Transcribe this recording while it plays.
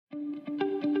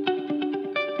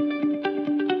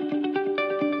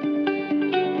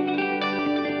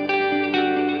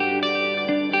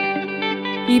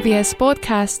EBS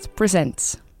Podcast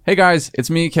presents. Hey guys, it's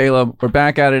me, Caleb. We're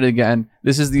back at it again.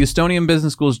 This is the Estonian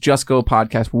Business School's Just Go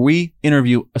podcast, where we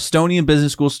interview Estonian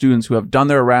Business School students who have done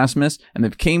their Erasmus and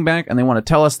they've came back and they want to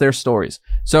tell us their stories.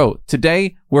 So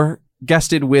today we're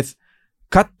guested with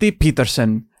Kati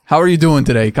Peterson. How are you doing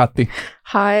today, Kati?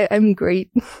 Hi, I'm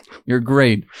great. You're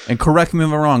great. And correct me if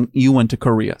I'm wrong, you went to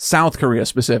Korea, South Korea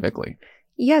specifically.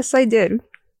 Yes, I did.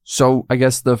 So I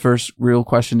guess the first real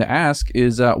question to ask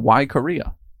is why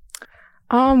Korea?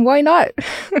 Why not?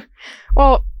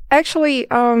 Well, actually,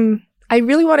 I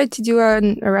really wanted to do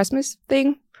an Erasmus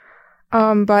thing,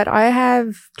 but I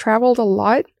have traveled a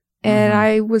lot and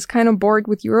I was kind of bored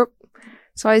with Europe.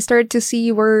 So I started to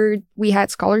see where we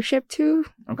had scholarship to,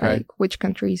 like which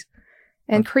countries.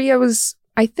 And Korea was,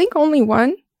 I think, only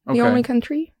one, the only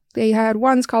country. They had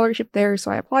one scholarship there,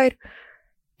 so I applied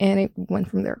and it went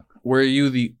from there. Were you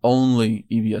the only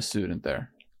EBS student there?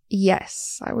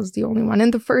 Yes, I was the only one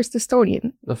and the first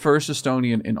Estonian. The first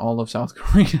Estonian in all of South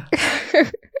Korea.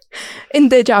 In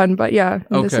Daejeon, but yeah,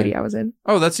 in the city I was in.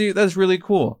 Oh, that's really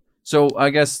cool. So I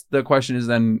guess the question is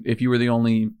then, if you were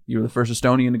the first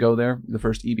Estonian to go there, the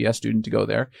first EBS student to go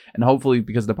there, and hopefully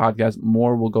because of the podcast,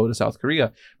 more will go to South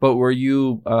Korea. But were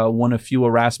you one of few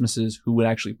Erasmuses who would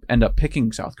actually end up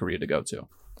picking South Korea to go to?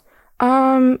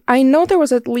 I know there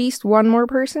was at least one more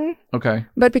person. Okay.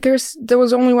 But because there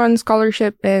was only one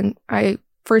scholarship and I,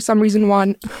 for some reason,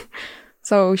 won.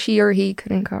 So she or he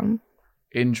couldn't come.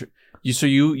 So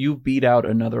you beat out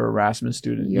another Erasmus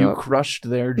student. Yep. You crushed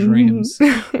their dreams.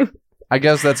 I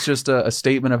guess that's just a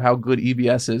statement of how good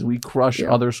EBS is. We crush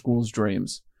other schools'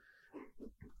 dreams.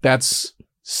 That's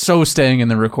so staying in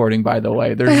the recording, by the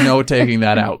way. There's no taking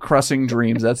that out. Crushing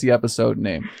dreams. That's the episode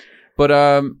name. But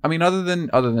I mean, other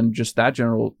than just that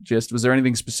general gist, was there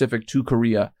anything specific to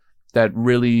Korea that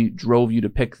really drove you to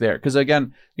pick there? Because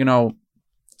again, I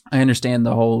understand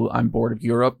the whole I'm bored of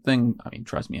Europe thing. I mean,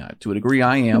 trust me, to a degree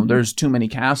I am. There's too many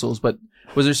castles. But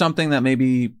was there something that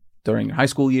maybe during your high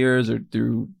school years or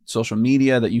through social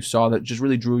media that you saw that just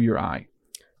really drew your eye?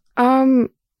 That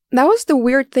was the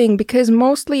weird thing because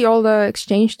mostly all the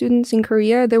exchange students in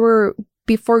Korea, they were,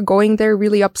 before going there,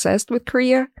 really obsessed with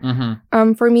Korea.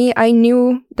 For me, I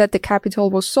knew that the capital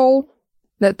was Seoul,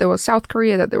 that there was South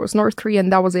Korea, that there was North Korea,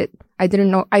 and that was it. I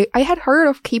didn't know. I had heard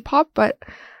of K-pop, but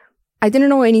I didn't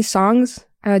know any songs.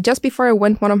 Just before I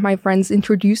went, one of my friends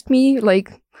introduced me,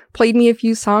 played me a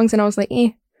few songs, and I was like,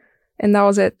 and that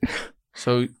was it.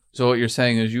 So what you're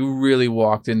saying is you really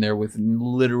walked in there with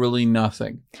literally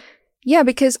nothing. Yeah,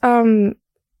 because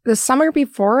the summer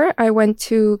before I went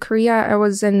to Korea, I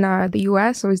was in the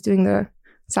US. I was doing the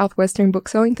Southwestern book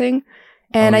selling thing.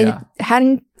 And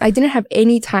I didn't have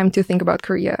any time to think about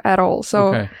Korea at all.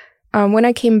 So when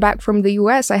I came back from the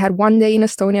US, I had one day in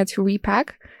Estonia to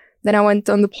repack. Then I went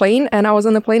on the plane and I was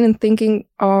on the plane and thinking,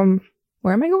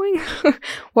 where am I going?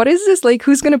 What is this?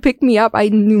 Who's going to pick me up? I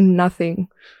knew nothing.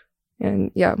 And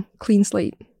yeah, clean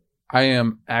slate. I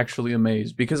am actually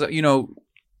amazed because, with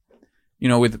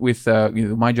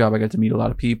my job, I got to meet a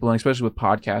lot of people, and especially with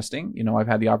podcasting, I've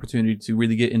had the opportunity to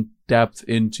really get in depth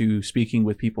into speaking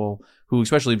with people who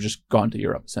especially have just gone to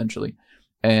Europe, essentially.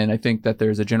 And I think that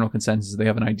there's a general consensus. They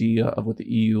have an idea of what the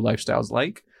EU lifestyle is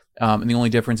like. And the only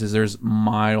difference is there's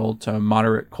mild to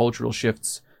moderate cultural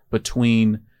shifts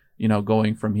between,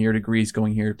 going from here to Greece,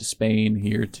 going here to Spain,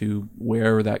 here to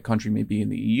wherever that country may be in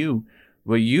the EU.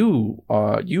 But you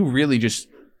really just...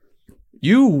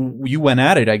 You went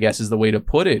at it, I guess, is the way to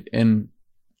put it. And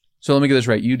so let me get this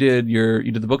right. You did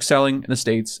the book selling in the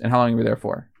States, and how long were you there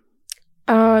for?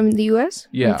 The US?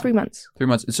 Yeah. 3 months. 3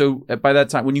 months. So by that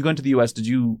time, when you got into the US, did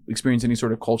you experience any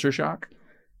sort of culture shock?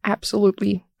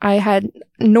 Absolutely. I had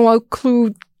no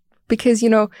clue because,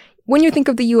 when you think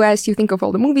of the US, you think of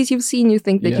all the movies you've seen, you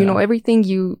think that you know everything,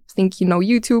 you think you know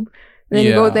YouTube. And then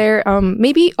you go there.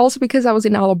 Maybe also because I was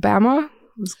in Alabama.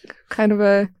 It was kind of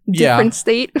a different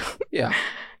state. Yeah.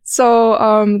 So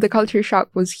the culture shock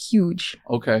was huge.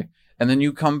 Okay. And then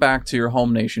you come back to your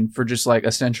home nation for just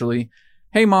essentially,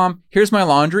 hey mom, here's my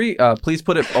laundry. Please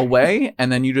put it away.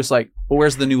 And then you just well,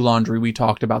 where's the new laundry? We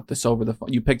talked about this over the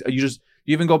phone. You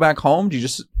even go back home?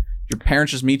 Your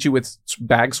parents just meet you with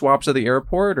bag swaps at the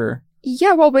airport or?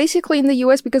 Yeah, well, basically in the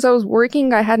US, because I was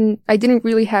working, I didn't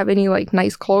really have any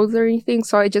nice clothes or anything.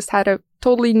 So I just had a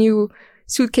totally new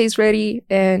suitcase ready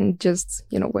and just,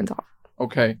 went off.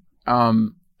 Okay.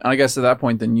 And I guess at that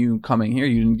point, then you coming here,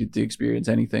 you didn't get to experience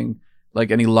anything like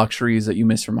any luxuries that you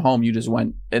miss from home. You just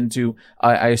went into,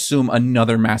 I assume,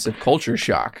 another massive culture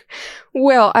shock.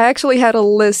 Well, I actually had a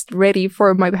list ready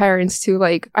for my parents to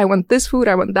like, I want this food,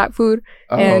 I want that food,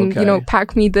 and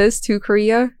pack me this to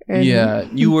Korea. And yeah,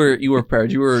 you were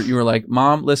prepared. You were like,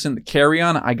 Mom, listen, carry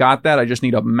on. I got that. I just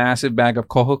need a massive bag of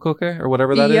kohokoke or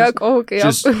whatever that is. Yeah, kohokoke.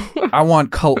 Just I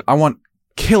want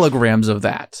kilograms of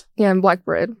that. Yeah, and black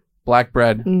bread. Black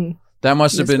bread. That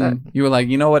must have been. That. You were like,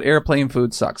 you know what? Airplane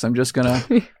food sucks. I'm just gonna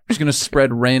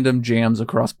spread random jams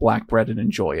across black bread and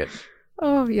enjoy it.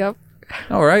 Oh, yep.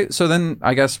 All right. So then,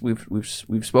 I guess we've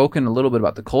spoken a little bit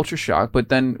about the culture shock. But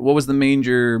then, what was the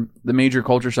major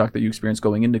culture shock that you experienced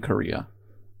going into Korea?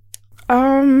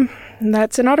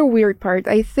 That's another weird part.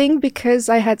 I think because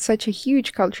I had such a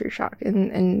huge culture shock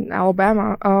in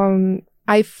Alabama,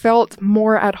 I felt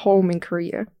more at home in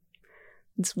Korea.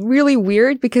 It's really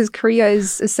weird because Korea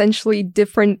is essentially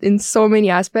different in so many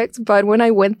aspects. But when I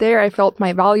went there, I felt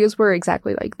my values were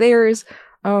exactly like theirs.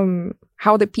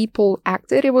 How the people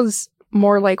acted, it was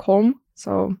more like home.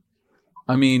 So,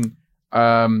 I mean,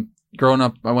 growing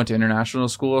up, I went to international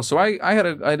school, so I had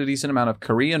a decent amount of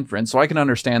Korean friends. So I can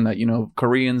understand that,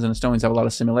 Koreans and Estonians have a lot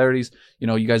of similarities.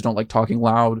 You guys don't like talking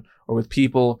loud or with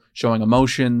people, showing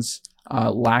emotions,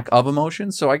 lack of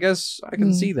emotions. So I guess I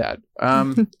can see that.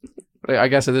 But I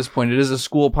guess at this point, it is a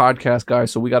school podcast,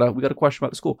 guys. So we got a question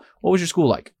about the school. What was your school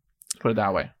like? Let's put it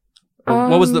that way.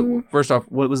 What was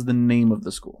the name of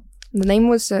the school? The name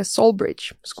was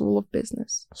Soulbridge School of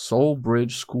Business.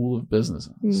 Soulbridge School of Business.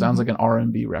 Sounds like an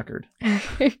R&B record.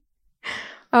 It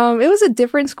was a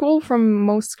different school from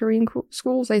most Korean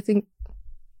schools. I think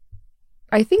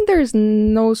there's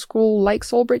no school like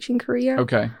Soulbridge in Korea.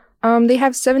 Okay. They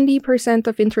have 70%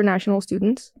 of international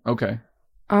students. Okay.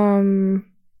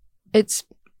 It's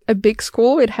a big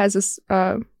school. It has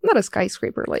not a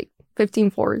skyscraper, like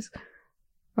 15 floors.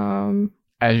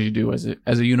 As you do as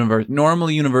a university.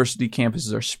 Normally university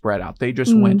campuses are spread out. They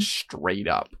just went straight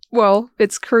up. Well,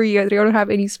 it's Korea. They don't have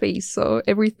any space, so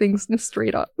everything's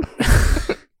straight up.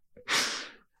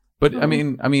 But I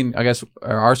mean, I guess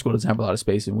our school doesn't have a lot of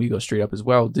space, and we go straight up as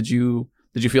well. Did you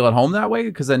feel at home that way?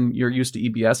 Because then you're used to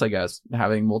EBS, I guess,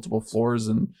 having multiple floors,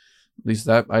 and at least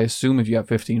that, I assume if you have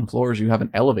 15 floors, you have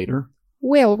an elevator.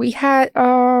 Well, we had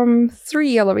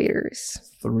 3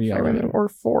 elevators. 3 elevators. I remember, or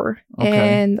 4.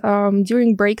 Okay. And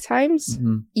during break times,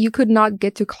 you could not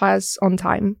get to class on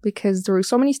time because there were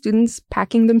so many students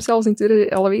packing themselves into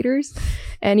the elevators.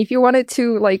 And if you wanted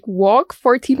to like walk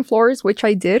 14 floors, which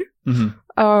I did,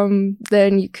 then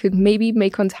you could maybe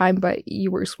make on time, but you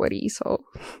were sweaty, so...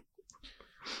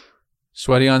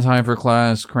 Sweaty on time for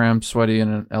class, cramped, sweaty in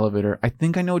an elevator. I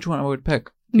think I know which one I would pick.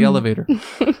 The elevator.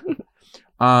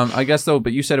 I guess though,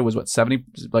 but you said it was what, 70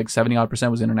 odd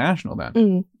percent was international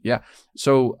then. Yeah.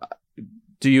 So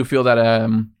do you feel that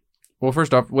well,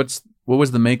 first off, what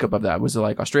was the makeup of that? Was it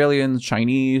like Australians,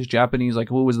 Chinese, Japanese? Like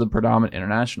who was the predominant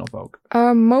international folk?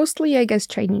 Mostly I guess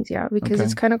Chinese, yeah, because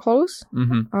it's kind of close.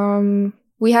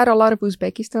 We had a lot of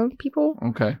Uzbekistan people.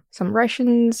 Okay. Some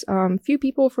Russians, few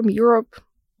people from Europe.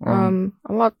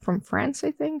 A lot from France, I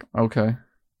think. Okay.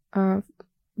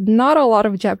 Not a lot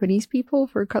of Japanese people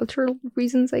for cultural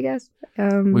reasons, I guess.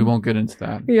 We won't get into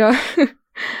that. Yeah.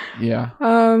 Yeah.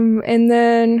 And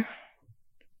then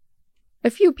a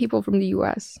few people from the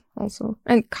US also,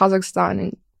 and Kazakhstan,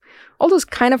 and all those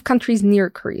kind of countries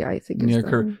near Korea, I think. Near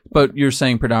Korea. But you're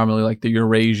saying predominantly like the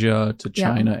Eurasia to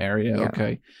China area. Yeah.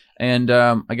 Okay. And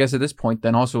I guess at this point,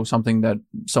 then also something that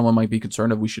someone might be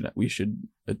concerned of we should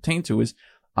attain to is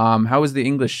how is the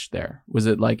English there? Was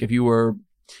it like if you were,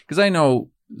 because I know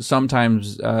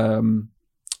sometimes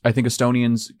I think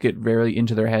Estonians get very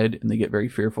into their head and they get very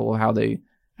fearful of how they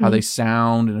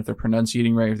sound and if they're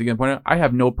pronunciating right. If they get point out, I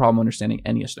have no problem understanding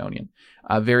any Estonian.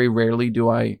 Very rarely do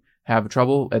I have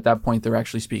trouble. At that point, they're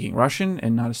actually speaking Russian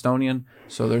and not Estonian,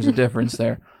 so there's a difference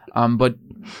there. But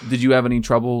did you have any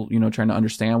trouble, trying to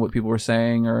understand what people were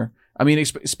saying, or? I mean,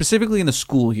 specifically in the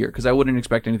school here, because I wouldn't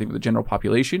expect anything for the general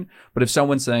population. But if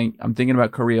someone's saying, I'm thinking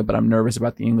about Korea, but I'm nervous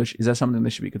about the English, is that something they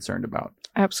should be concerned about?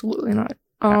 Absolutely not.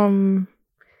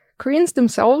 Koreans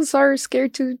themselves are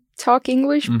scared to talk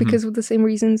English because of the same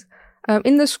reasons.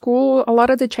 In the school, a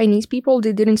lot of the Chinese people,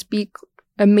 they didn't speak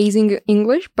amazing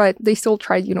English, but they still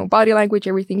tried, body language,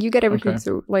 everything. You get everything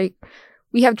through. Like,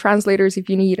 we have translators if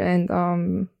you need,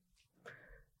 and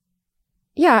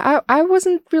yeah, I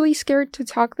wasn't really scared to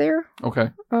talk there.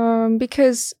 Okay.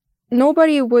 Because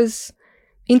nobody was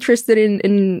interested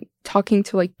in talking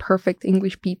to like perfect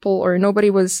English people, or nobody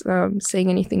was saying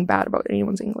anything bad about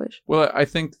anyone's English. Well, I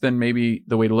think then maybe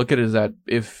the way to look at it is that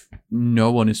if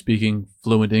no one is speaking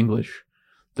fluent English,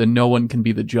 then no one can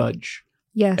be the judge.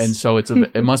 Yes. And so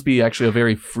it must be actually a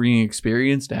very freeing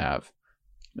experience to have.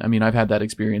 I mean, I've had that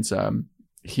experience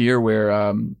here where,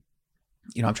 I'm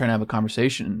trying to have a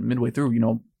conversation midway through,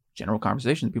 general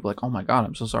conversations. People are like, oh my God,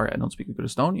 I'm so sorry. I don't speak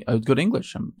good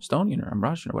English. I'm Estonian or I'm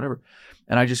Russian or whatever.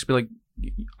 And I just be like,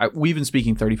 we've been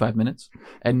speaking 35 minutes.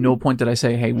 At no point did I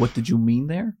say, hey, what did you mean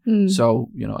there? So,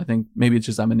 I think maybe it's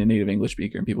just I'm a native English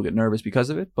speaker and people get nervous because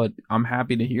of it, but I'm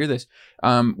happy to hear this.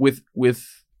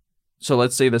 So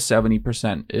let's say the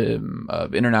 70%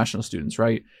 of international students,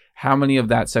 right? How many of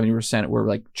that 70% were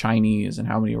like Chinese and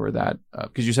how many were that?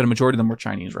 Because you said a majority of them were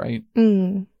Chinese, right?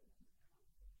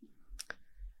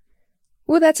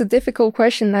 Well, that's a difficult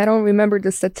question. I don't remember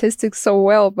the statistics so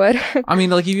well, but... I mean,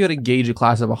 like if you had to gauge a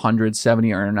class of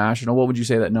 170 are international, what would you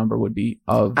say that number would be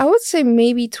of? I would say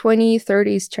maybe 20,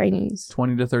 30 is Chinese.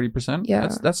 20 to 30%? Yeah.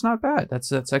 That's not bad.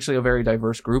 That's actually a very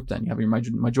diverse group then. You have your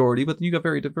majority, but then you got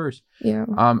very diverse. Yeah.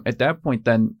 At that point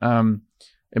then,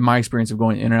 in my experience of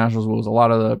going to international schools, a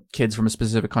lot of the kids from a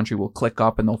specific country will click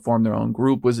up and they'll form their own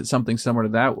group. Was it something similar to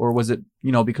that? Or was it,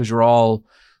 because you're all...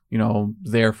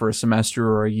 there for a semester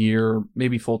or a year,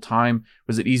 maybe full time?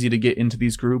 Was it easy to get into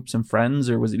these groups and friends,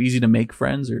 or was it easy to make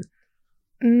friends? Or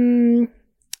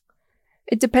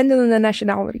it depended on the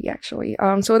nationality, actually.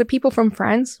 So the people from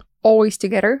France, always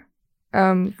together,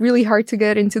 really hard to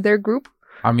get into their group.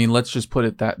 I mean, let's just put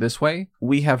it this way.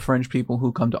 We have French people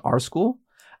who come to our school.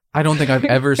 I don't think I've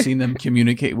ever seen them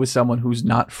communicate with someone who's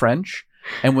not French.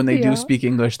 And when they do speak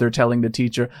English, they're telling the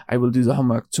teacher, I will do the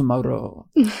homework tomorrow.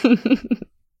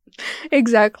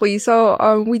 Exactly.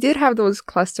 So we did have those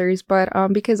clusters, but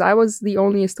because I was the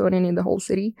only Estonian in the whole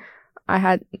city, I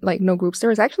had like no groups. There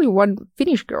was actually one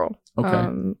Finnish girl.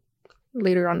 Okay.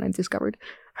 Later on, I discovered.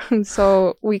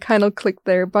 So we kind of clicked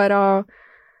there. But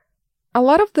a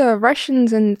lot of the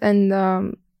Russians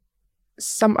and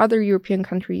some other European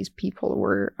countries people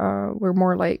were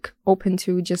more like open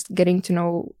to just getting to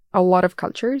know a lot of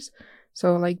cultures.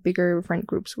 So like bigger friend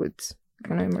groups would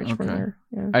kind of emerge from there.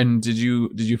 Yeah. And did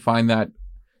you find that,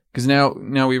 because now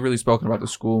we've really spoken about the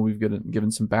school, we've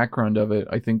given some background of it.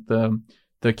 I think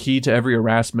the key to every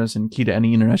Erasmus and key to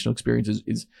any international experience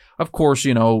is of course,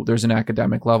 there's an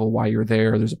academic level why you're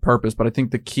there, there's a purpose, but I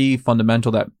think the key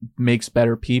fundamental that makes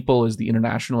better people is the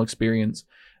international experience.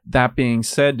 That being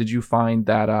said, did you find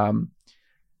that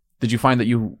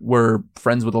you were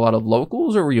friends with a lot of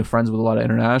locals, or were you friends with a lot of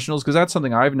internationals? Because that's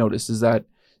something I've noticed is that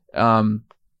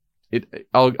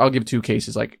I'll give two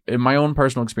cases. Like in my own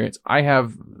personal experience, I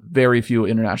have very few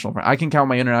international friends. I can count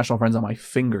my international friends on my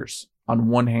fingers on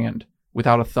one hand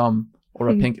without a thumb or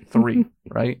a pink 3,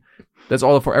 right? That's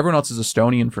all for everyone else is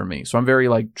Estonian for me. So I'm very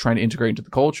like trying to integrate into the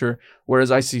culture.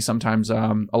 Whereas I see sometimes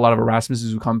a lot of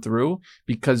Erasmuses who come through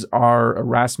because our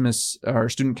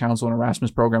student council and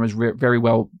Erasmus program is very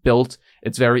well built.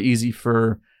 It's very easy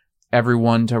for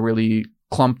everyone to really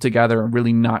clump together and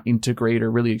really not integrate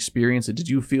or really experience it. Did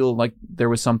you feel like there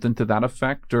was something to that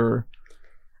effect, or?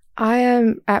 I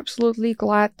am absolutely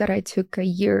glad that I took a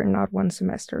year, not one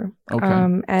semester. Okay.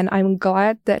 And I'm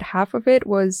glad that half of it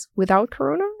was without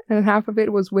Corona and half of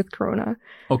it was with Corona.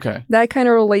 Okay. That kind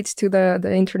of relates to the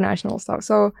international stuff.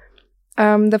 So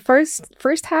the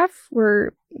first half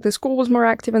where the school was more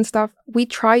active and stuff, we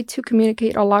tried to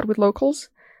communicate a lot with locals,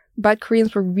 but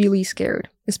Koreans were really scared,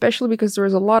 especially because there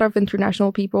was a lot of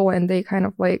international people and they kind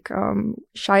of like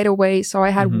shied away. So I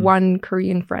had one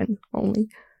Korean friend only.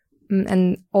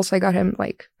 And also I got him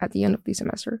like at the end of the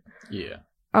semester. Yeah.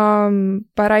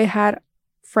 But I had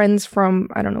friends from,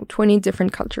 20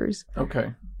 different cultures.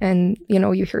 Okay. And,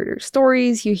 you hear their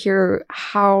stories, you hear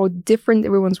how different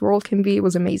everyone's world can be. It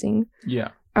was amazing. Yeah.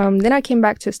 Then I came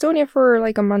back to Estonia for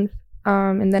like a month,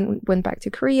 and then went back to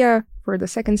Korea for the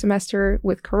second semester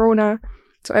with Corona.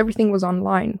 So everything was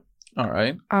online. All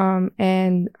right.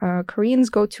 And Koreans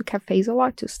go to cafes a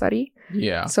lot to study.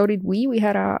 Yeah. So did we. We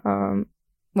had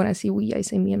when I say we, I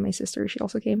say me and my sister. She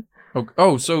also came. Okay.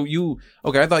 Oh, so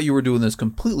I thought you were doing this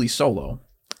completely solo.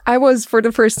 I was for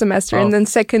the first semester. And then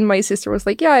second, my sister was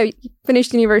like, yeah, I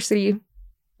finished university.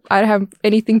 I don't have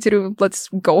anything to do. Let's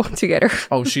go together.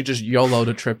 Oh, she just YOLO'd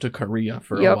a trip to Korea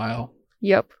for a while.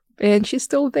 Yep. And she's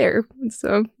still there.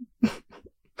 So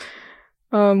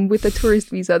with the tourist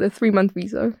visa, the 3-month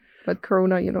visa, but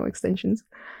Corona, extensions.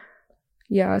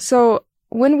 Yeah. So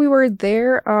when we were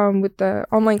there with the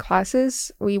online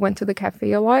classes, we went to the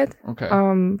cafe a lot. Okay.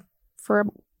 For a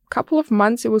couple of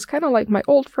months, it was kind of like my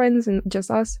old friends and just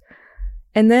us.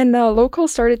 And then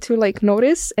locals started to like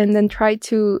notice and then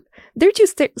they're too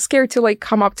scared to like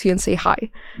come up to you and say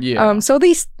hi. Yeah. So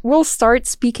they will start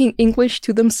speaking English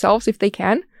to themselves if they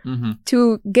can.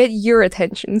 to get your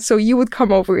attention. So you would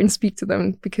come over and speak to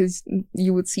them because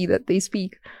you would see that they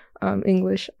speak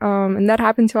English. And that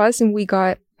happened to us, and we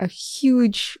got a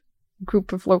huge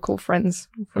group of local friends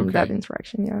from that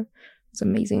interaction. Yeah, it's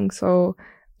amazing. So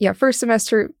yeah, first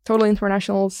semester, totally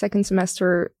international. Second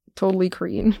semester, totally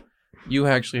Korean. You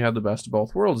actually had the best of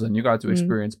both worlds, and you got to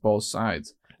experience both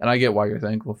sides. And I get why you're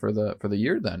thankful for the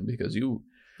year then, because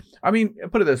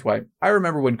put it this way. I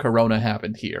remember when Corona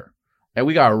happened here, and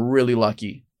we got really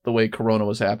lucky the way Corona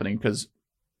was happening, because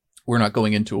we're not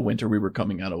going into a winter. We were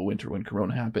coming out of a winter when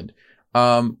Corona happened.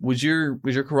 Was your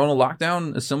Corona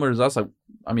lockdown as similar as us?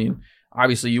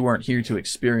 Obviously you weren't here to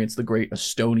experience the great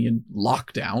Estonian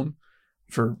lockdown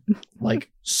for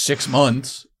like 6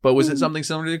 months, but was it something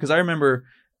similar to you? Because I remember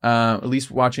at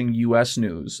least watching U.S.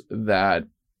 news that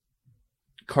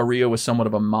Korea was somewhat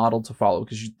of a model to follow,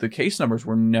 because the case numbers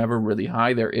were never really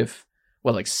high there.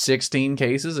 Like 16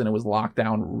 cases, and it was locked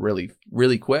down really,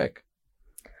 really quick.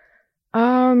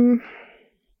 How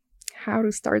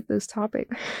to start this topic?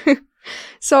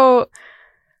 So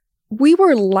we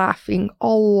were laughing a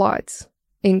lot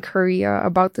in Korea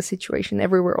about the situation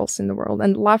everywhere else in the world,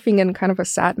 and laughing in kind of a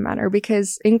sad manner,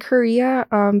 because in Korea,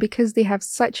 because they have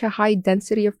such a high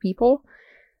density of people,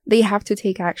 they have to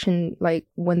take action. Like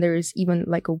when there's even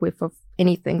like a whiff of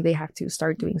anything, they have to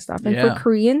start doing stuff. And for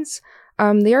Koreans,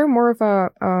 they are more of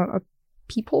a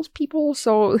people's people,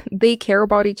 so they care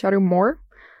about each other more.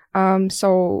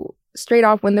 So straight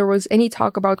off, when there was any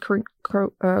talk about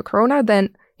Corona,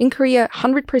 then in Korea,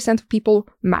 100% of people,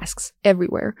 masks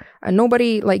everywhere.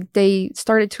 Nobody, they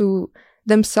started to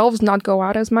themselves not go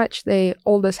out as much.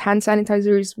 All those hand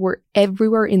sanitizers were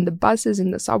everywhere in the buses,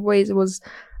 in the subways. It was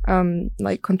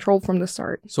controlled from the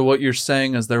start. So what you're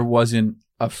saying is there wasn't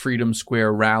a Freedom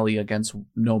Square rally against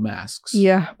no masks.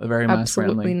 Yeah, a very mask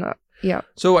friendly. Absolutely not. Yeah.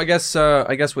 So I guess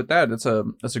with that,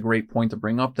 that's a great point to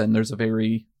bring up. Then there's a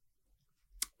very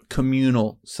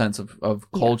communal sense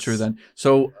of culture. Yes. Then.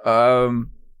 So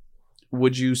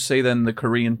would you say then the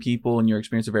Korean people in your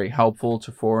experience are very helpful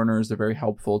to foreigners? They're very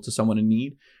helpful to someone in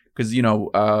need? Because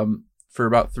for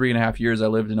about 3.5 years, I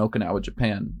lived in Okinawa,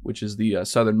 Japan, which is the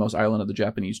southernmost island of the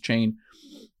Japanese chain.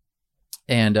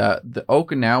 And the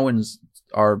Okinawans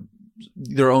are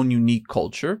their own unique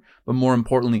culture, but more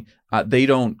importantly, they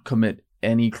don't commit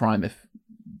any crime,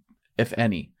 if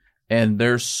any. And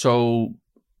they're so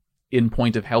in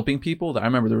point of helping people that I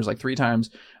remember there was 3 times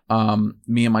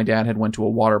me and my dad had went to a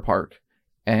water park,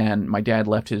 and my dad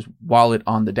left his wallet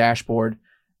on the dashboard,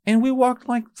 and we walked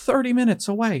 30 minutes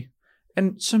away.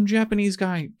 And some Japanese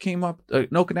guy came up, an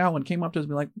Okinawan came up to us and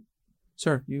be like,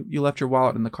 "Sir, you left your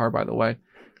wallet in the car, by the way.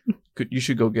 You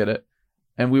should go get it."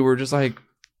 And we were just like,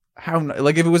 how?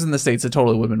 If it was in the States, it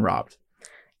totally would have been robbed.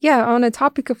 Yeah, on a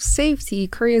topic of safety,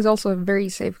 Korea is also a very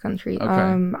safe country.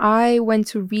 Okay. I went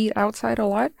to read outside a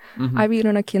lot. Mm-hmm. I read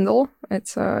on a Kindle.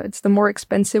 It's the more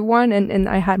expensive one, and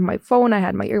I had my phone, I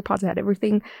had my AirPods, I had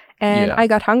everything. And I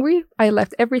got hungry. I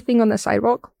left everything on the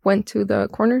sidewalk, went to the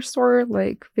corner store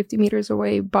 50 meters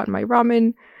away, bought my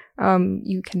ramen.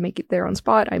 You can make it there on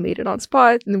spot. I made it on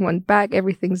spot, and then went back.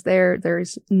 Everything's there.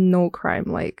 There's no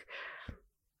crime,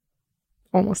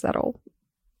 almost at all.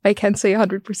 I can't say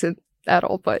 100% at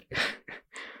all, but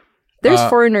there's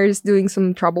foreigners doing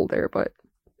some trouble there. But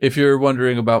if you're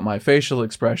wondering about my facial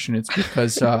expression, it's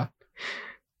because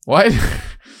what?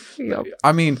 Yep.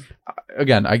 I mean,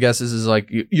 again, I guess this is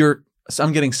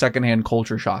I'm getting secondhand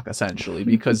culture shock essentially,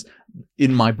 because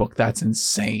in my book that's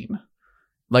insane.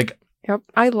 Yep,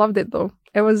 I loved it though.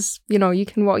 It was, you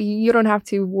don't have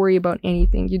to worry about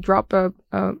anything. You drop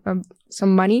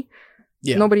some money,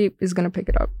 nobody is gonna pick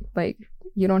it up.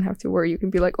 You don't have to worry. You can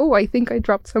be like, "Oh, I think I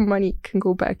dropped some money." Can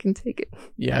go back and take it.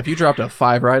 Yeah, if you dropped a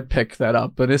 $5, I'd pick that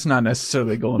up, but it's not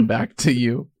necessarily going back to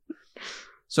you.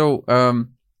 So,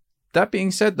 that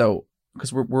being said, though,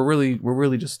 because we're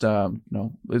really just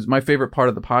my favorite part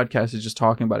of the podcast is just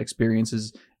talking about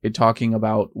experiences and talking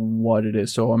about what it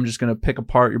is. So I'm just gonna pick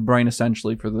apart your brain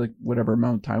essentially for the whatever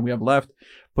amount of time we have left,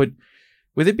 but.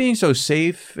 With it being so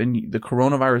safe and the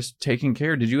coronavirus taking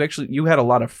care, you had a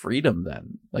lot of freedom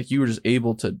then? You were just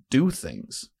able to do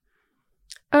things?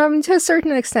 To a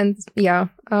certain extent, yeah.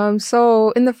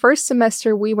 So in the first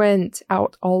semester, we went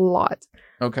out a lot.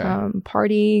 Okay.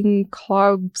 Partying,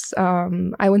 clubs.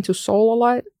 I went to Seoul a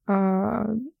lot.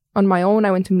 On my own,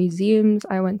 I went to museums.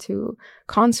 I went to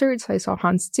concerts. I saw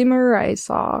Hans Zimmer.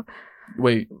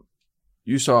 Wait,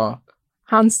 you saw...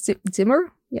 Hans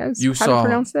Zimmer? Yes. You How saw to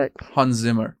pronounce that? Hans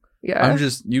Zimmer. Yeah.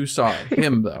 You saw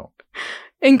him though.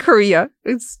 In Korea.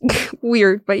 It's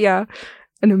weird, but yeah.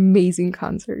 An amazing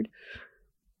concert.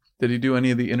 Did he do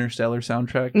any of the Interstellar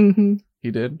soundtrack? Mm-hmm.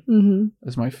 He did? Mm-hmm.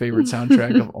 That's my favorite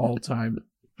soundtrack of all time.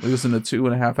 We listened to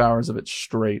 2.5 hours of it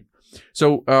straight.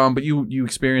 So, but you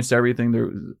experienced everything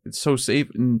there. It's so safe.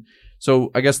 And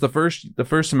so I guess the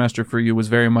first semester for you was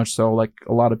very much so like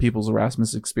a lot of people's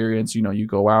Erasmus experience. You know, you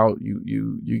go out,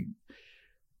 you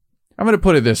I'm going to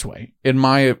put it this way. In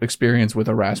my experience with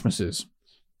Erasmuses,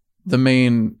 the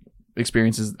main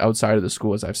experiences outside of the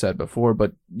school, as I've said before,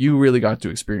 but you really got to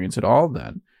experience it all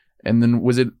then. And then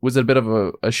was it a bit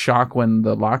of a shock when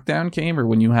the lockdown came, or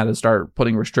when you had to start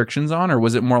putting restrictions on, or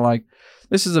was it more like,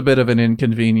 this is a bit of an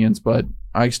inconvenience, but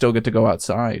I still get to go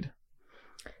outside?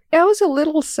 Yeah, I was a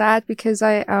little sad because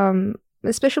I,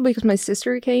 especially because my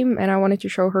sister came and I wanted to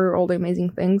show her all the amazing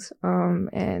things.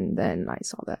 And then I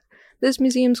saw that this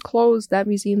museum's closed, that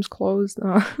museum's closed.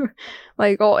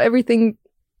 Like everything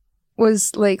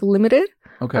was like limited.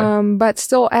 Okay. But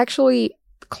still, actually,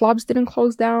 clubs didn't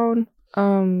close down.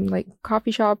 Like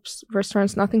coffee shops,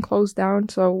 restaurants, nothing closed down,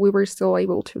 so we were still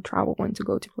able to travel and to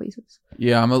go to places.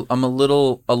 Yeah, I'm a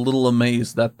little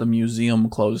amazed that the museum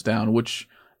closed down, which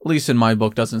at least in my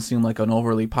book doesn't seem like an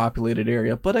overly populated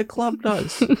area, but a club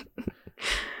does.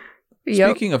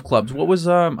 Yep. Speaking of clubs, what was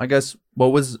the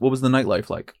nightlife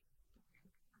like?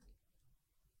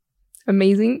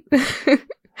 Amazing.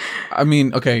 I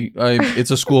mean, okay,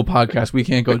 it's a school podcast. We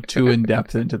can't go too in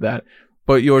depth into that.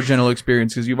 But your general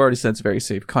experience, because you've already said it's a very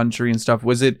safe country and stuff.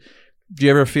 Do you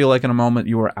ever feel like in a moment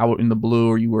you were out in the blue,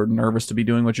 or you were nervous to be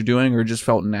doing what you're doing, or it just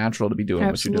felt natural to be doing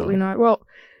what you're doing? Absolutely not. Well,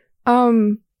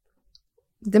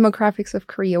 demographics of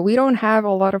Korea, we don't have a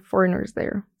lot of foreigners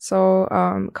there. So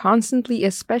constantly,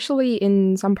 especially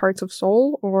in some parts of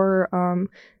Seoul or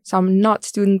some not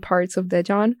student parts of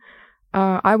Daejeon,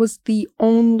 I was the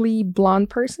only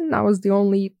blonde person. I was the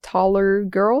only taller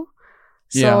girl.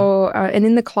 So, and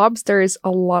in the clubs, there is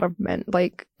a lot of men.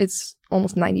 Like, it's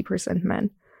almost 90% men.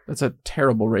 That's a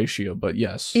terrible ratio, but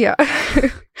yes. Yeah.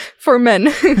 For men.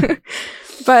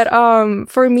 But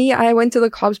for me, I went to the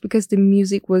clubs because the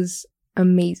music was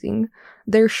amazing.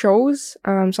 Their shows,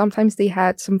 sometimes they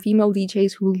had some female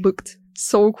DJs who looked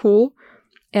so cool.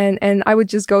 And I would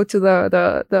just go to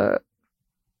the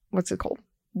what's it called?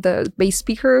 The bass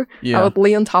speaker. Yeah. I would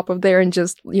lay on top of there and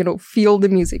just, feel the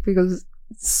music because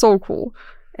it's so cool.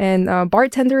 And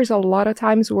bartenders a lot of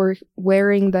times were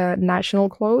wearing the national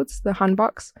clothes, the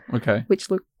hanboks, okay, which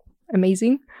look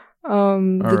amazing.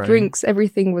 The drinks,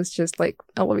 everything was just like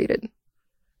elevated.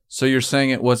 So you're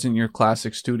saying it wasn't your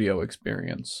classic studio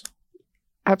experience?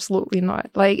 Absolutely not.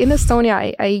 Like in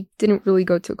Estonia, I didn't really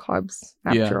go to clubs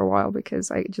after a while because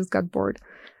I just got bored.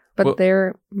 But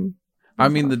there... I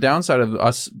mean, the downside of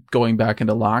us going back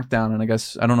into lockdown, and I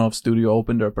guess, I don't know if studio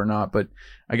opened up or not, but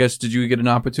I guess, did you get an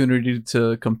opportunity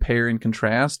to compare and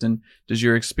contrast? And does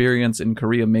your experience in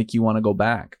Korea make you want to go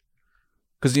back?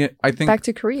 Because I think... Back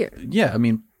to Korea? Yeah, I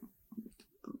mean,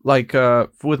 like,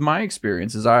 with my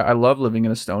experiences, I love living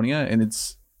in Estonia, and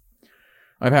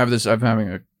I'm having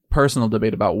a personal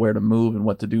debate about where to move and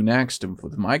what to do next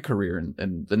with my career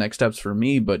and the next steps for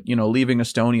me. But, leaving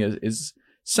Estonia is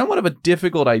somewhat of a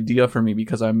difficult idea for me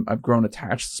because I've grown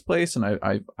attached to this place, and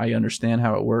I understand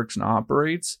how it works and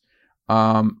operates.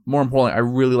 More importantly, I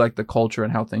really like the culture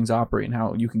and how things operate and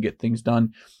how you can get things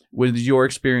done. Was your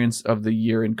experience of the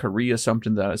year in Korea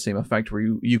something to that same effect, where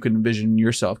you can envision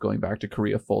yourself going back to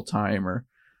Korea full time? Or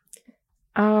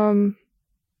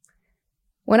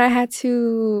when I had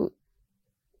to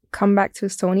come back to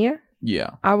Estonia,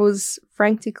 I was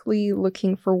frantically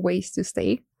looking for ways to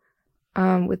stay,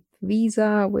 with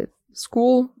visa, with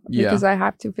school, because I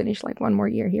have to finish like one more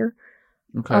year here.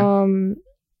 Okay.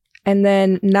 And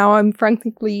then now I'm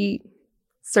frantically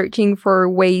searching for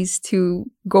ways to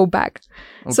go back.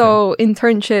 Okay. So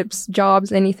internships,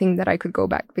 jobs, anything that I could go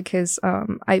back, because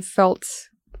I felt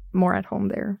more at home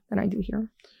there than I do here.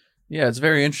 Yeah, it's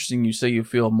very interesting you say you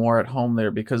feel more at home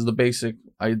there, because the basic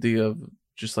idea of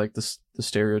just like the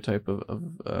stereotype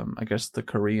of I guess the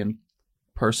Korean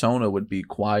persona would be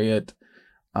quiet,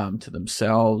 to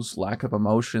themselves, lack of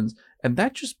emotions, and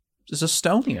that just is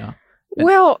Estonia. And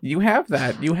well, you have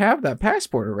that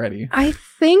passport already. I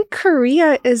think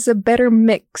Korea is a better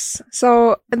mix.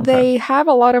 So they have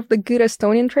a lot of the good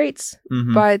Estonian traits,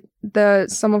 but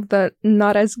some of the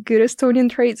not as good Estonian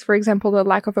traits, for example, the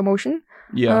lack of emotion.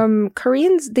 Yeah.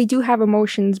 Koreans, they do have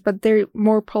emotions, but they're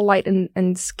more polite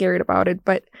and scared about it,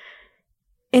 but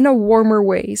in a warmer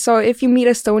way. So if you meet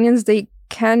Estonians, they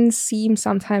can seem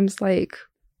sometimes like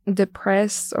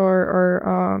depressed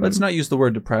or let's not use the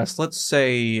word depressed. Let's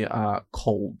say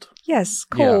cold. Yes,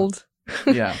 cold.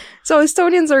 Yeah. So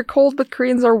Estonians are cold, but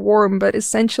Koreans are warm, but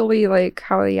essentially like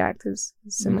how they act is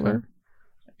similar. Okay.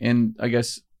 And I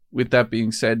guess with that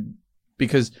being said,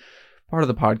 because part of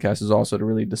the podcast is also to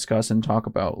really discuss and talk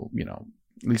about, you know,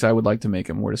 at least I would like to make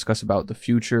it more discuss about the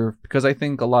future, because I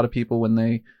think a lot of people, when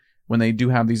they do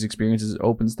have these experiences, it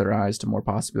opens their eyes to more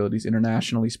possibilities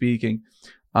internationally speaking.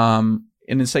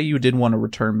 And then say you did want to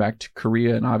return back to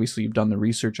Korea, and obviously you've done the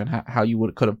research on how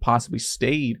you could have possibly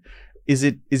stayed. Is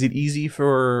it easy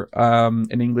for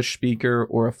an English speaker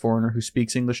or a foreigner who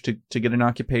speaks English to get an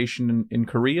occupation in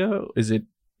Korea? Is it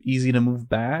easy to move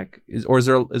back? Is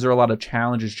there a lot of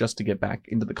challenges just to get back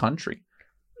into the country?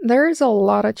 There's a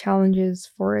lot of challenges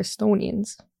for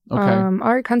Estonians. Okay.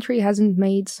 Our country hasn't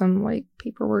made some like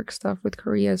paperwork stuff with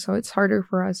Korea, so it's harder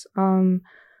for us.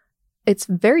 It's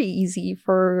very easy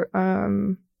for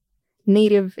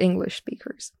native English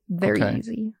speakers. Very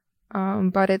easy.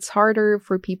 But it's harder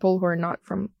for people who are not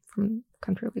from a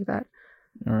country like that.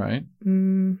 All right.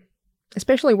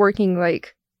 Especially working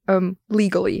like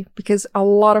legally, because a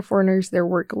lot of foreigners there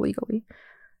work illegally.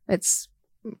 It's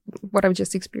what I've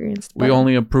just experienced. We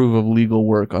only approve of legal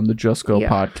work on the Just Go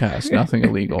podcast. Nothing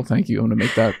illegal. Thank you. I'm going to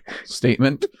make that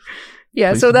statement.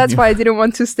 Yeah, Please so that's continue. why I didn't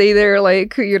want to stay there,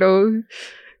 like, you know,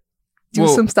 do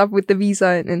some stuff with the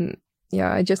visa and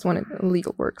yeah, I just wanted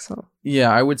legal work. So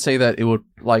yeah, I would say that it would,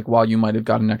 like, while you might have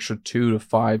got an extra 2 to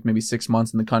 5, maybe 6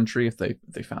 months in the country, if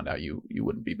they found out you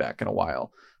wouldn't be back in a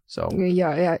while. So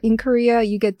yeah, in Korea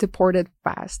you get deported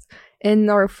fast. In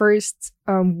our first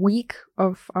week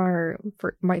of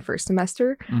my first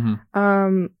semester,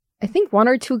 I think 1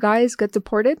 or 2 guys got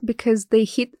deported because they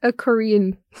hit a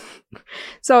Korean.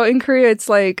 So in Korea it's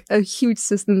like a huge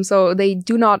system, so they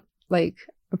do not like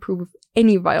approve of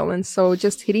any violence. So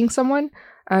just hitting someone,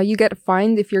 you get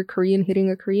fined if you're Korean hitting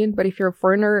a Korean, but if you're a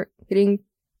foreigner hitting,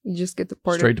 you just get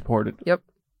deported. Straight deported. Yep.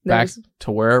 Back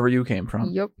to wherever you came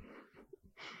from. Yep.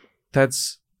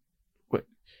 That's what,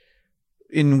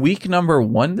 in week number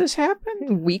 1 this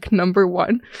happened? Week number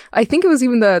 1. I think it was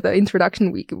even the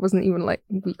introduction week. It wasn't even like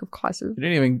a week of classes. You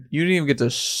didn't even get to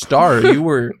start. You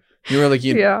were like,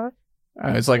 yeah.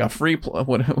 It's like a free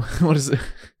what is it?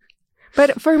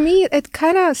 But for me, it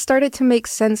kind of started to make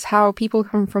sense how people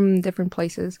come from different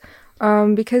places.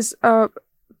 Because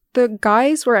the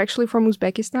guys were actually from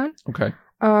Uzbekistan. Okay.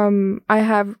 I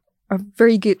have a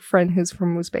very good friend who's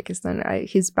from Uzbekistan.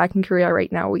 He's back in Korea right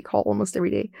now. We call almost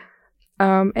every day.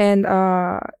 And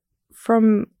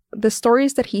from the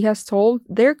stories that he has told,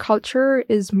 their culture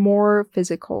is more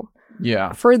physical.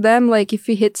 Yeah. For them, like, if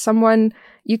you hit someone,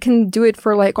 you can do it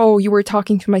for like, oh, you were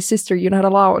talking to my sister, you're not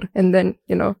allowed. And then,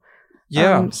 you know.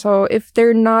 Yeah. So if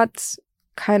they're not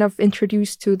kind of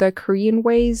introduced to the Korean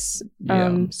ways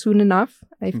soon enough,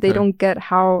 if they don't get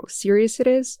how serious it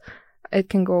is, it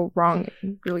can go wrong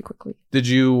really quickly. Did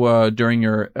you, during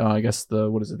your, I guess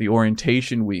the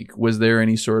orientation week, was there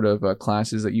any sort of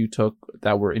classes that you took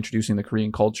that were introducing the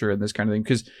Korean culture and this kind of thing?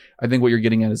 Because I think what you're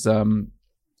getting at is a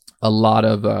lot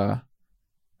of, I'll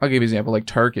give you an example, like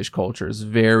Turkish culture is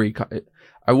very,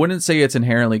 I wouldn't say it's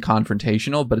inherently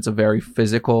confrontational, but it's a very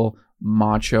physical,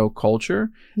 macho culture.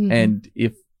 Mm-hmm. And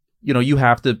if, you know, you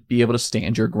have to be able to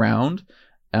stand your ground,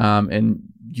 and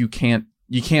you can't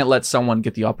let someone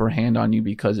get the upper hand on you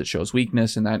because it shows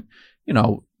weakness, and that, you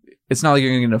know, it's not like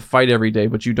you're going to fight every day,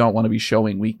 but you don't want to be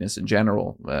showing weakness in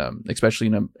general, especially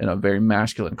in a very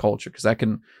masculine culture, because that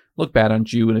can look bad on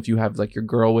you. And if you have like your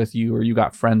girl with you or you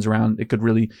got friends around, it could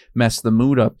really mess the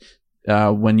mood up.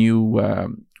 When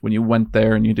you went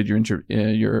there and you did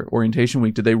your orientation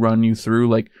week, did they run you through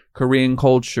like Korean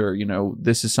culture? You know,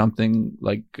 this is something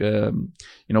like, you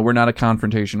know, we're not a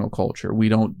confrontational culture. We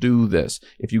don't do this.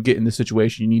 If you get in this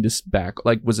situation, you need to back.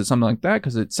 Like, was it something like that?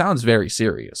 Because it sounds very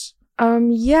serious.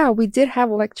 Yeah, we did have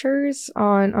lectures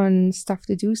on stuff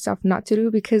to do, stuff not to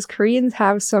do, because Koreans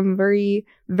have some very,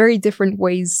 very different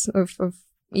ways of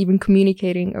even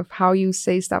communicating, of how you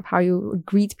say stuff, how you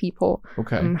greet people.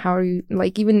 Okay. How you,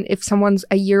 like, even if someone's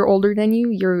a year older than you,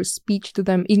 your speech to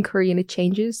them in Korean, it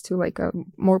changes to like a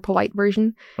more polite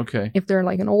version. Okay. If they're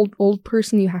like an old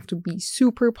person, you have to be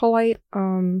super polite.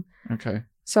 Okay.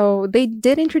 So they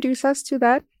did introduce us to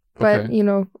that, but okay. you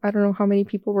know, I don't know how many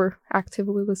people were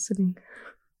actively listening.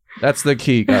 That's the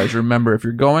key, guys. Remember, if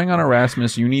you're going on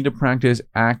Erasmus, you need to practice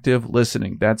active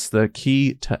listening. That's the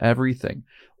key to everything.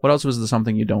 What else was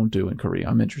something you don't do in Korea?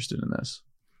 I'm interested in this.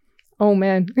 Oh,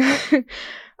 man.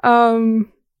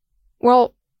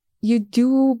 Well, you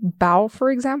do bow,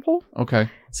 for example. Okay.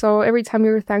 So every time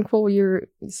you're thankful, you're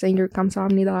saying your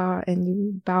감사합니다 and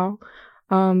you bow.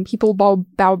 People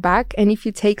bow back. And if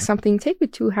you take something, take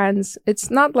with 2 hands.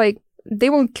 It's not like they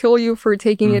won't kill you for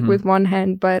taking it with 1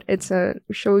 hand, but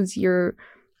shows your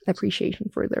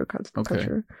appreciation for their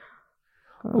culture.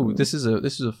 Oh, this is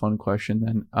a fun question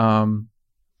then.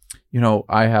 You know,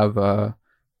 I have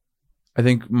I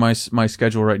think my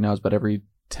schedule right now is about every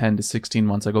 10 to 16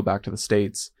 months I go back to the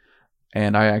States,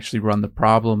 and I actually run the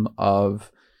problem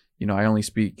of, I only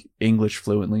speak English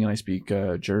fluently and I speak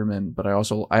German, but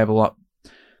I have a lot.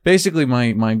 Basically,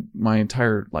 my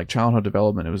entire like childhood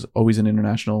development, it was always in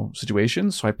international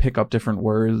situations, so I pick up different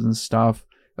words and stuff.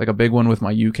 Like a big one with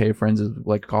my UK friends is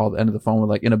like called end of the phone with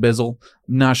like in a bizzle.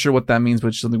 I'm not sure what that means, but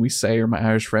it's something we say. Or my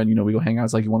Irish friend, we go hang out.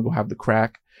 It's like, you want to go have the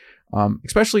crack.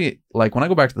 Especially like when I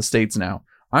go back to the States now,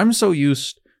 I'm so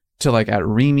used to like at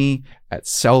Remy, at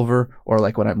Selver, or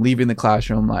like when I'm leaving the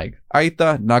classroom, like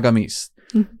Aita Nagamis.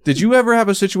 Did you ever have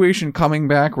a situation coming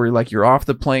back where like you're off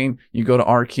the plane, you go to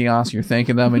our kiosk, you're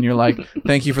thanking them, and you're like,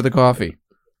 thank you for the coffee?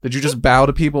 Did you just bow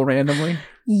to people randomly?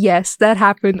 Yes, that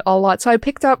happened a lot. So I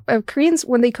picked up Koreans,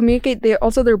 when they communicate, they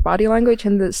also their body language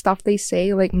and the stuff they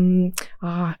say, like,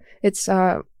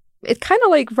 it kind of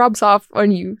like rubs off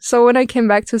on you. So when I came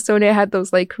back to Estonia, I had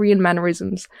those like Korean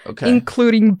mannerisms,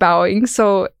 including bowing.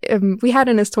 So we had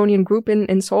an Estonian group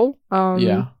in Seoul.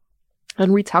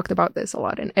 And we talked about this a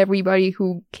lot. And everybody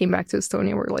who came back to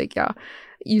Estonia were like, yeah,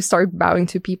 you start bowing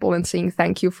to people and saying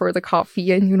thank you for the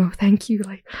coffee and, thank you.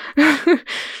 Like,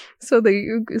 so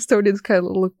the Estonians kind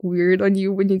of look weird on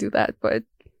you when you do that, but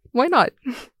why not?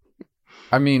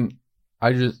 I mean,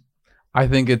 I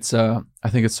think it's so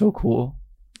cool.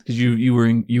 Because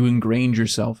you ingrained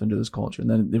yourself into this culture, and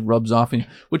then it rubs off in you,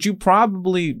 which you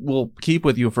probably will keep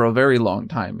with you for a very long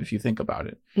time if you think about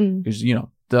it. Because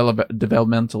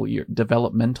developmental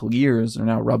years are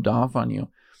now rubbed off on you.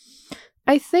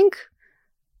 I think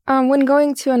when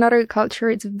going to another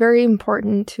culture, it's very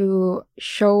important to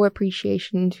show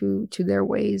appreciation to their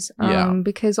ways.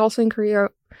 Because also in Korea,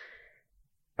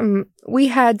 we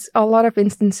had a lot of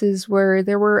instances where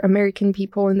there were American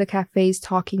people in the cafes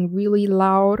talking really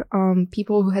loud.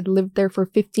 People who had lived there for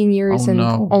 15 years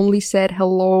only said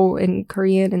hello in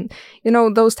Korean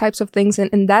and, those types of things.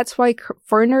 And that's why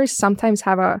foreigners sometimes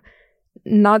have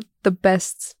not the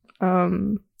best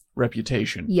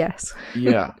reputation. Yes.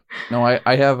 Yeah. No,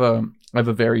 I have a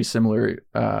very similar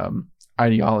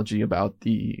ideology about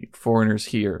the foreigners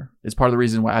here. It's part of the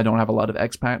reason why I don't have a lot of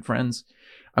expat friends.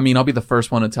 I mean, I'll be the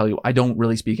first one to tell you, I don't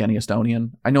really speak any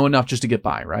Estonian. I know enough just to get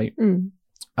by, right?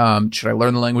 Should I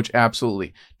learn the language?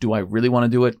 Absolutely. Do I really want to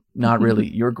do it? Not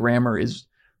really. Your grammar is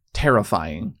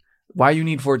terrifying. Why you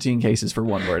need 14 cases for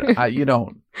one word? You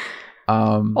don't.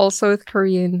 Also with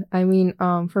Korean, I mean,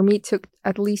 for me, it took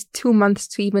at least 2 months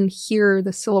to even hear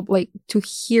the syllable, like to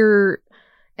hear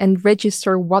and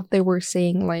register what they were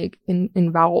saying, like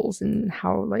in vowels and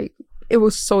how, like, it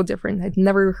was so different. I'd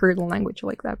never heard a language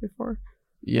like that before.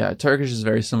 Yeah, Turkish is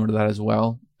very similar to that as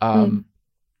well.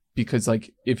 Because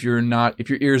like if your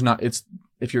ear's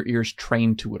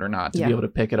trained to it or not, to be able to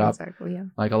pick it up. Exactly, yeah.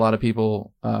 Like a lot of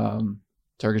people,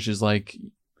 Turkish is like, if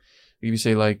you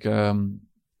say like,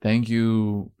 thank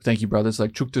you, brother. It's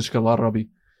like çok teşekkürler abi.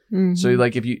 So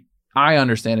like I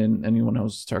understand it, and anyone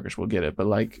knows Turkish will get it. But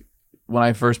like when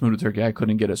I first moved to Turkey, I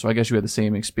couldn't get it. So I guess you had the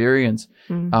same experience.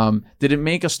 Did it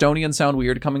make Estonian sound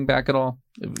weird coming back at all?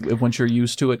 Once you're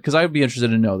used to it? Because I would be interested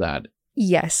to know that.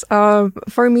 Yes.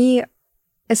 For me,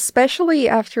 especially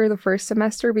after the first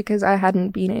semester, because I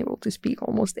hadn't been able to speak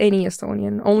almost any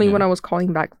Estonian, only when I was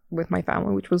calling back with my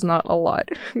family, which was not a lot.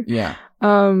 Yeah.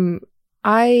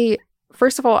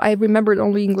 First of all, I remembered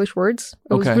only English words.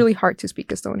 It was really hard to speak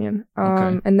Estonian.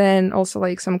 And then also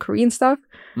like some Korean stuff.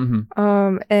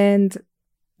 And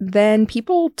then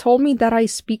people told me that I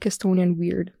speak Estonian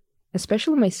weird,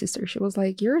 especially my sister. She was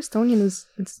like, your Estonian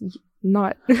it's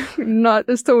not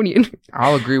Estonian.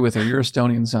 I'll agree with her. Your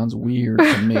Estonian sounds weird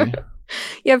to me.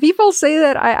 Yeah, people say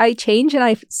that I change and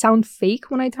I sound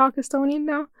fake when I talk Estonian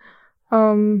now.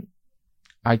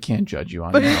 I can't judge you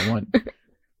on that one.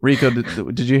 Rico,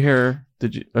 did you hear?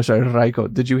 Raiko,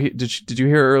 did you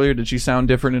hear earlier? Did she sound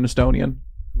different in Estonian?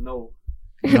 No.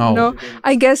 No.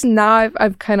 I guess now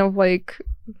I've kind of like.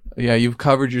 Yeah, you've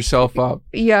covered yourself up.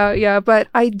 Yeah, but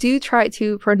I do try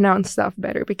to pronounce stuff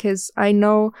better because I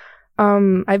know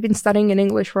I've been studying in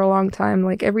English for a long time.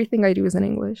 Like everything I do is in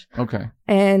English. Okay.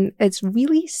 And it's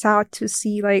really sad to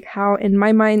see like how in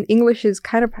my mind English has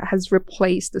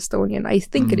replaced Estonian. I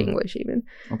think in English even.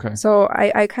 Okay. So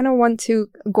I kind of want to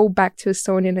go back to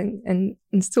Estonian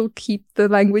and still keep the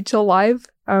language alive.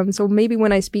 So maybe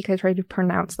when I speak, I try to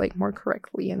pronounce like more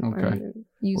correctly and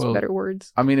use better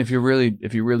words. I mean, if you're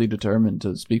really determined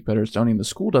to speak better Estonian, the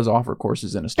school does offer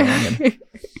courses in Estonian.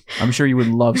 I'm sure you would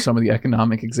love some of the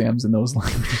economic exams in those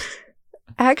languages.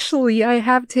 Actually, I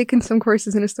have taken some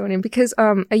courses in Estonian because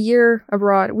a year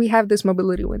abroad, we have this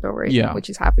mobility window, right? Yeah. Which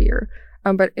is half a year.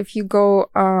 But if you go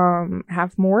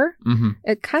have more,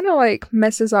 it kind of like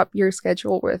messes up your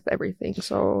schedule with everything.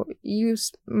 So you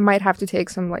might have to take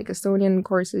some like Estonian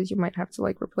courses. You might have to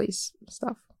like replace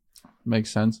stuff. Makes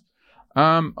sense.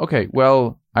 Okay,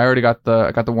 well, I already got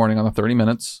the warning on the 30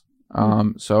 minutes.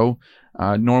 So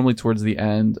normally towards the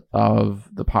end of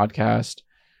the podcast,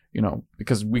 you know,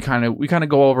 because we kind of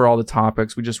go over all the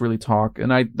topics, we just really talk.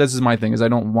 And this is my thing, is I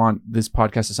don't want this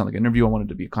podcast to sound like an interview. I want it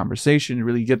to be a conversation to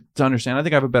really get to understand. I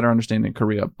think I have a better understanding in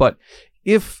Korea. But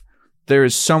if there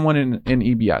is someone in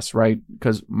EBS, right?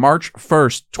 Because March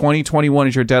 1st, 2021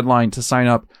 is your deadline to sign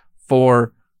up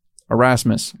for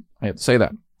Erasmus. I have to say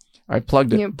that. I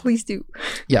plugged it. Yeah, please do.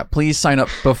 Yeah, please sign up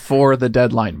before the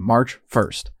deadline, March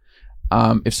 1st.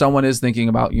 If someone is thinking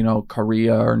about, you know,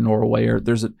 Korea or Norway, or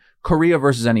there's a Korea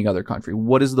versus any other country,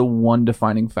 what is the one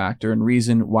defining factor and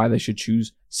reason why they should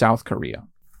choose South Korea?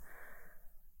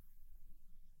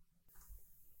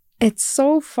 It's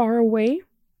so far away.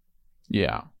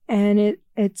 Yeah. And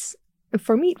it's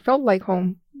for me, it felt like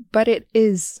home, but it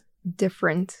is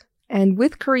different. And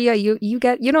with Korea, you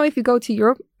get, you know, if you go to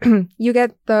Europe, you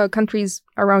get the countries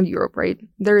around Europe, right?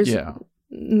 There's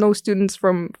no students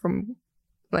from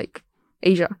like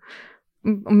Asia,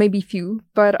 maybe few.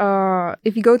 But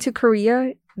if you go to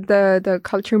Korea, the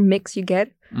culture mix you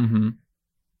get,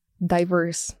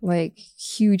 diverse, like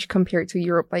huge compared to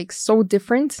Europe, like so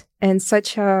different and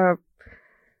such a,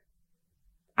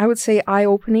 I would say,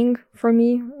 eye-opening for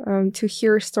me to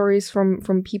hear stories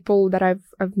from people that I've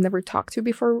never talked to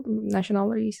before,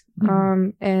 nationalities,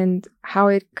 and how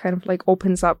it kind of like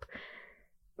opens up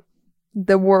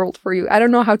the world for you. I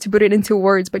don't know how to put it into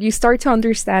words, but you start to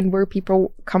understand where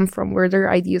people come from, where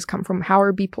their ideas come from. How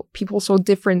are people so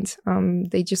different?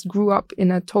 They just grew up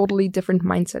in a totally different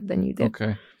mindset than you did.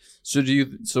 Okay.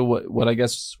 So what I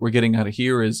guess we're getting out of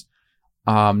here is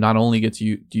not only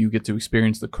do you get to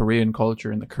experience the Korean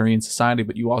culture and the Korean society,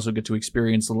 but you also get to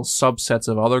experience little subsets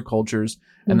of other cultures,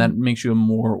 and that makes you a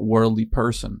more worldly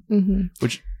person.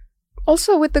 Which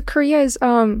also with the Korea is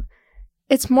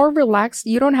it's more relaxed.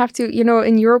 You don't have to, you know,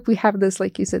 in Europe we have this,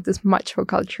 like you said, this macho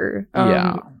culture.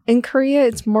 In Korea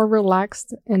it's more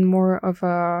relaxed and more of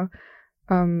a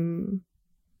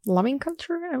loving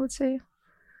culture, I would say.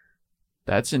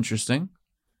 That's interesting,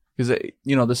 because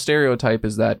you know the stereotype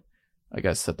is that, I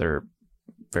guess, that they're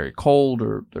very cold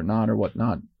or they're not or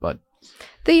whatnot, but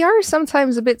they are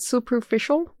sometimes a bit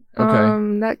superficial.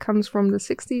 Okay. That comes from the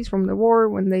 60s, from the war,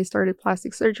 when they started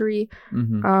plastic surgery.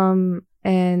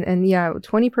 And yeah,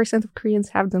 20% of Koreans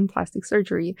have done plastic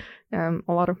surgery. A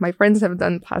lot of my friends have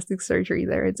done plastic surgery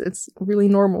there. It's really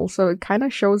normal. So it kind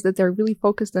of shows that they're really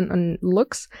focused on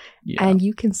looks, and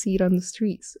you can see it on the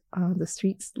streets. The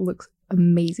streets look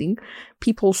amazing.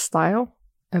 People's style,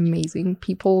 amazing.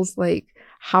 People's like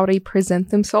how they present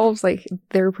themselves, like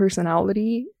their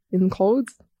personality in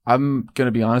clothes. I'm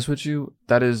gonna be honest with you,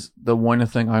 that is the one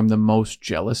thing I'm the most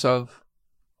jealous of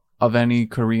any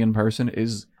Korean person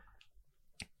is,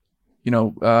 you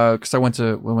know, because we went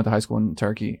to high school in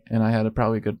Turkey, and I had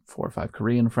probably a good 4 or 5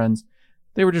 Korean friends.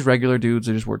 They were just regular dudes.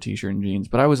 They just wore t-shirt and jeans.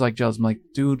 But I was like jealous. I'm like,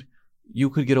 dude, you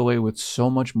could get away with so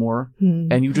much more.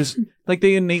 And you just, like,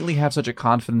 they innately have such a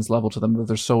confidence level to them that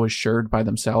they're so assured by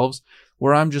themselves,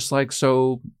 where I'm just like,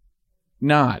 so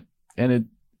not. And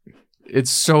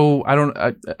it's so,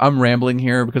 I'm rambling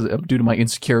here because due to my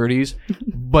insecurities,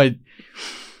 but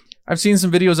I've seen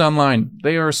some videos online.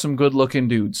 They are some good looking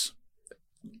dudes.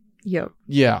 Yep.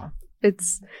 Yeah.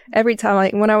 It's every time,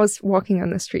 like when I was walking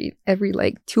on the street, every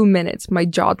like 2 minutes, my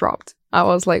jaw dropped. I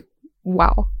was like,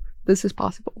 wow, this is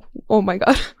possible. Oh my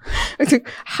God.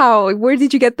 How? Where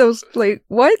did you get those? Like,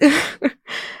 what?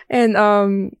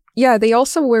 And yeah, they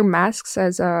also wear masks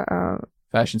as a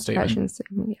fashion statement.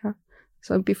 Yeah.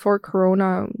 So before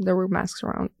Corona, there were masks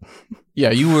around.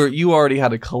 Yeah, you already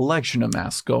had a collection of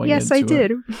masks going. Yes, I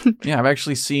did. Yeah, I've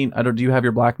actually seen. Do you have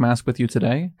your black mask with you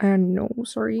today? No,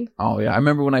 sorry. Oh yeah, I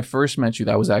remember when I first met you.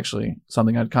 That was actually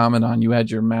something I'd comment on. You had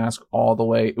your mask all the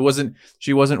way.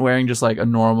 She wasn't wearing just like a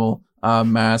normal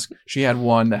mask. She had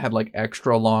one that had like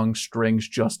extra long strings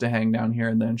just to hang down here,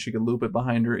 and then she could loop it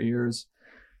behind her ears.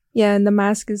 Yeah, and the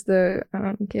mask is the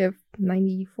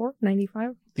KF94,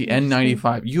 95. The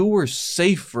N95. You were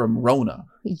safe from Rona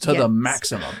to the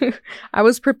maximum. I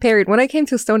was prepared. When I came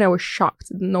to Estonia, I was shocked.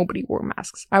 Nobody wore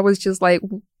masks. I was just like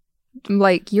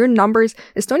your numbers,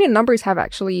 Estonian numbers have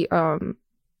actually...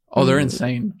 they're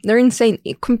insane. They're insane.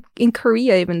 In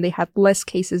Korea, even, they have less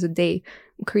cases a day.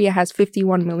 Korea has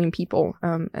 51 million people,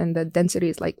 and the density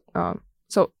is like...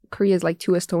 so Korea is like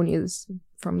 2 Estonias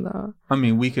from the... I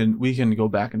mean, we can go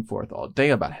back and forth all day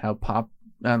about how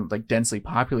like densely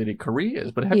populated Korea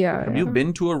is, but have you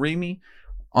been to Arimi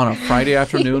on a Friday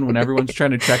afternoon when everyone's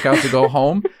trying to check out to go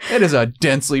home? It is a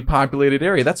densely populated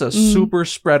area. That's a super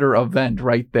spreader event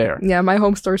right there. Yeah, my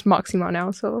home store is Maxima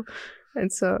now, so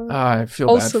it's I feel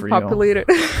also bad for populated.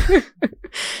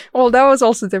 Well, that was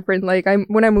also different. Like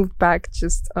when I moved back,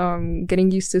 just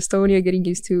getting used to Estonia, getting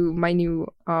used to my new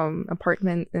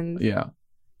apartment, and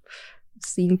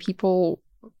seeing people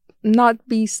not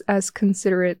be as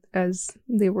considerate as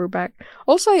they were back.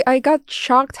 Also, I got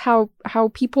shocked how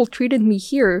people treated me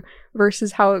here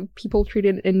versus how people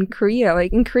treated in Korea.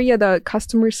 Like in Korea, the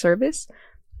customer service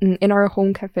in our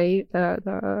home cafe,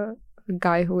 the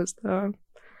guy who was the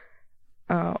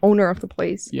owner of the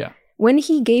place, when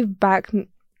he gave back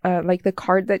like the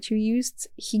card that you used,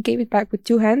 he gave it back with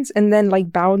 2 hands and then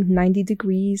like bowed 90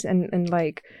 degrees and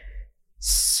like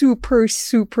super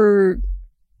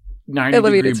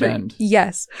 90-degree bend.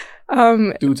 Yes.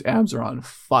 Dude's abs are on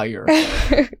fire.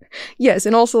 Yes,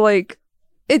 and also like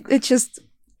it just.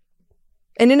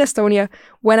 And in Estonia,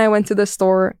 when I went to the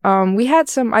store, we had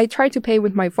I tried to pay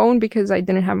with my phone because I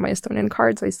didn't have my Estonian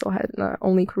cards. I still had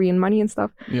only Korean money and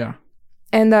stuff. Yeah.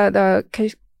 And the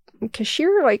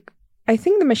cashier, like, I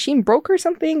think the machine broke or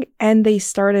something, and they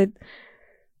started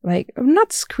like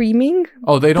not screaming.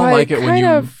 Oh, they don't like it when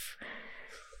you.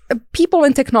 People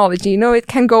in technology, you know, it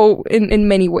can go in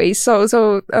many ways.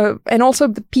 So and also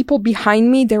the people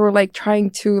behind me, they were like trying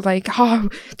to like,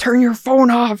 turn your phone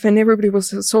off, and everybody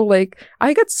was so like,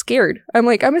 I got scared. I'm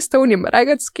Estonian, but I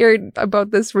got scared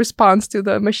about this response to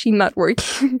the machine not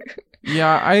working.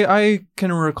 Yeah, I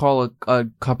can recall a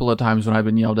couple of times when I've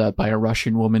been yelled at by a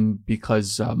Russian woman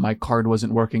because my card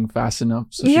wasn't working fast enough,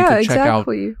 so she could check out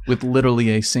with literally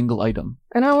a single item.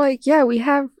 And I'm like, we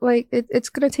have like it's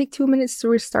gonna take 2 minutes to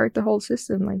restart the whole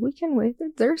system. Like, we can wait.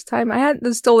 There's time. I had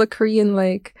still a Korean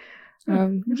like,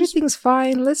 everything's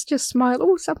fine. Let's just smile.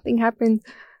 Oh, something happened,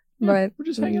 but we're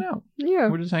just hanging out. Yeah,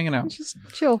 we're just hanging out. Just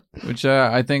chill. Which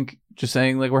I think just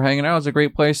saying like we're hanging out is a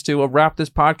great place to wrap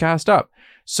this podcast up.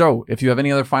 So, if you have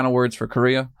any other final words for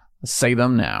Korea, say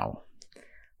them now.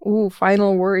 Ooh,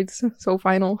 final words. So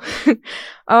final.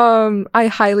 I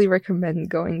highly recommend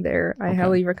going there. I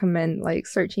highly recommend like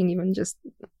searching even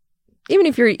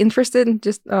if you're interested in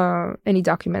just any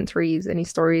documentaries, any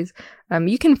stories.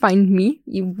 You can find me.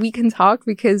 We can talk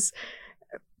because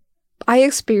I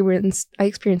experienced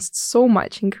so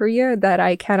much in Korea that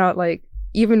I cannot like,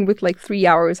 even with like 3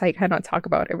 hours, I cannot talk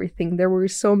about everything. There were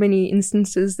so many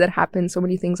instances that happened, so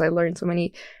many things I learned, so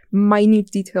many minute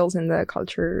details in the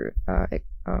culture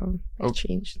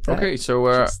exchange. Okay, so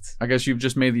I guess you've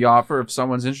just made the offer. If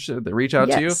someone's interested, they reach out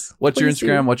to you. What's your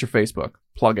Instagram? What's your Facebook?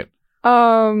 Plug it.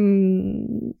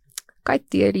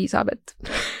 Katie Elizabeth.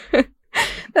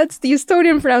 That's the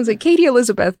Estonian pronunciation. Katie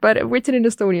Elizabeth, but written in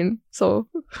Estonian. So.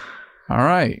 All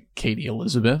right, Katie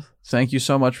Elizabeth. Thank you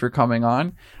so much for coming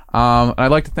on. I'd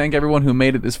like to thank everyone who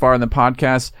made it this far in the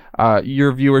podcast.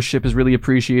 Your viewership is really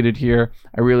appreciated here.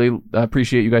 I really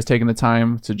appreciate you guys taking the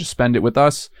time to just spend it with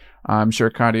us. I'm sure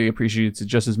Katie appreciates it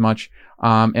just as much.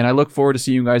 And I look forward to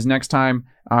seeing you guys next time.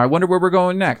 I wonder where we're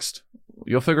going next.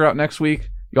 You'll figure out next week.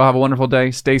 Y'all have a wonderful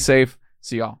day. Stay safe.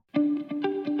 See y'all.